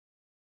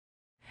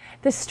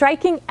The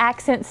striking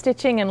accent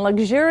stitching and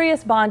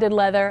luxurious bonded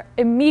leather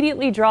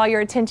immediately draw your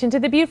attention to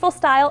the beautiful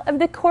style of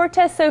the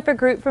Cortez sofa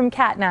group from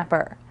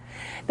Catnapper.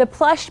 The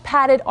plush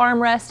padded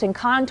armrest and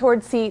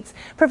contoured seats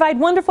provide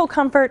wonderful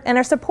comfort and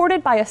are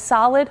supported by a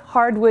solid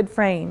hardwood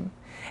frame.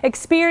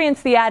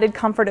 Experience the added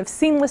comfort of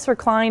seamless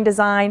recline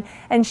design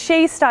and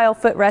chaise-style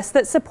footrests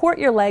that support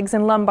your legs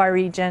and lumbar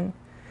region.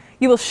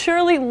 You will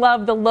surely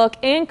love the look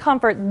and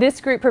comfort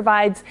this group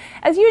provides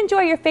as you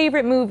enjoy your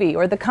favorite movie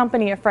or the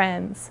company of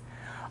friends.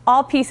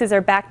 All pieces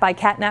are backed by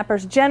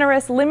Catnapper's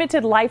generous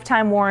limited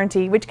lifetime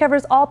warranty, which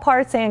covers all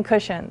parts and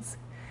cushions.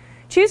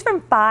 Choose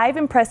from 5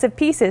 impressive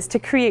pieces to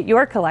create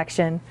your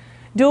collection: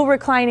 dual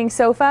reclining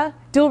sofa,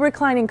 dual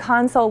reclining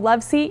console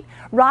love seat,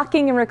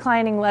 rocking and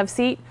reclining love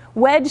seat,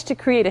 wedge to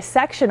create a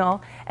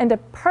sectional, and a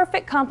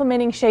perfect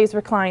complementing chaise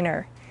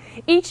recliner.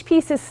 Each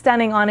piece is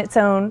stunning on its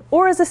own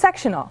or as a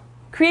sectional.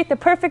 Create the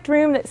perfect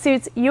room that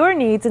suits your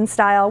needs and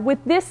style with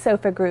this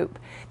sofa group.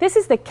 This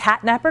is the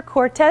Catnapper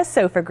Cortez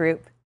sofa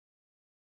group.